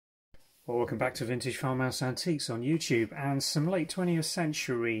Well, welcome back to Vintage Farmhouse Antiques on YouTube, and some late 20th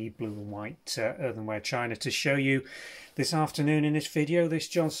century blue and white earthenware china to show you this afternoon in this video. This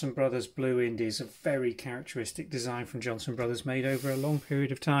Johnson Brothers Blue Indies, a very characteristic design from Johnson Brothers, made over a long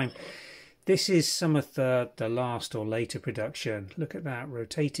period of time. This is some of the last or later production. Look at that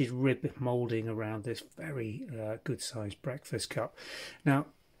rotated rib moulding around this very good sized breakfast cup. Now,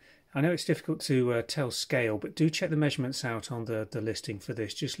 I know it's difficult to tell scale, but do check the measurements out on the listing for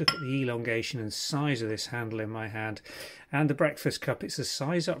this. Just look at the elongation and size of this handle in my hand. And the breakfast cup, it's a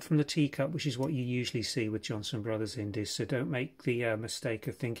size up from the teacup, which is what you usually see with Johnson Brothers Indies. So don't make the mistake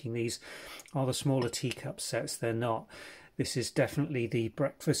of thinking these are the smaller teacup sets. They're not. This is definitely the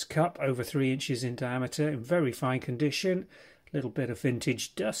breakfast cup, over 3 inches in diameter, in very fine condition. A little bit of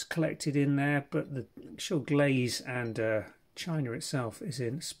vintage dust collected in there, but the actual glaze and china itself is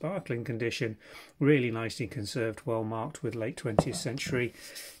in sparkling condition, really nicely conserved, well marked with late 20th century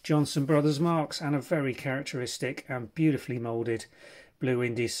Johnson Brothers marks, and a very characteristic and beautifully moulded Blue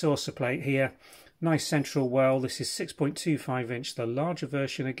Indies saucer plate here. Nice central well. This is 6.25 inch, the larger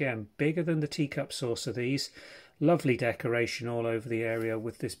version, again bigger than the teacup saucer. These lovely decoration all over the area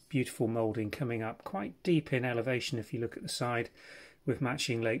with this beautiful moulding coming up quite deep in elevation if you look at the side, with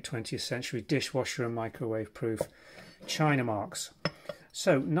matching late 20th century dishwasher and microwave proof china marks.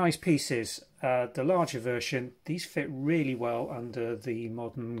 So nice pieces. The larger version, these fit really well under the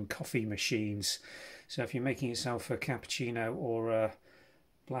modern coffee machines. So if you're making yourself a cappuccino or a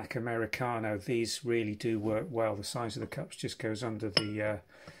black Americano, these really do work well. The size of the cups just goes under the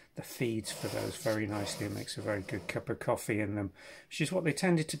feeds for those very nicely. It makes a very good cup of coffee in them, which is what they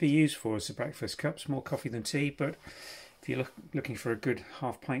tended to be used for as the breakfast cups, more coffee than tea. But if you're looking for a good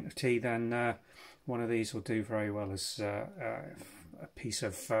half pint of tea, then one of these will do very well as a piece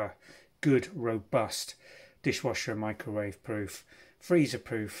of good, robust dishwasher and microwave proof, freezer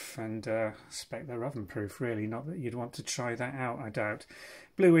proof, and I suspect they're oven proof, really. Not that you'd want to try that out, I doubt.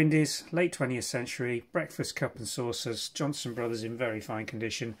 Blue Indies, late 20th century, breakfast cup and saucers, Johnson Brothers, in very fine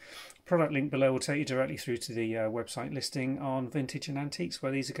condition. Product link below will take you directly through to the website listing on Vintage and Antiques,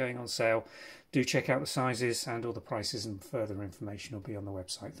 where these are going on sale. Do check out the sizes, and all the prices and further information will be on the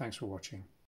website. Thanks for watching.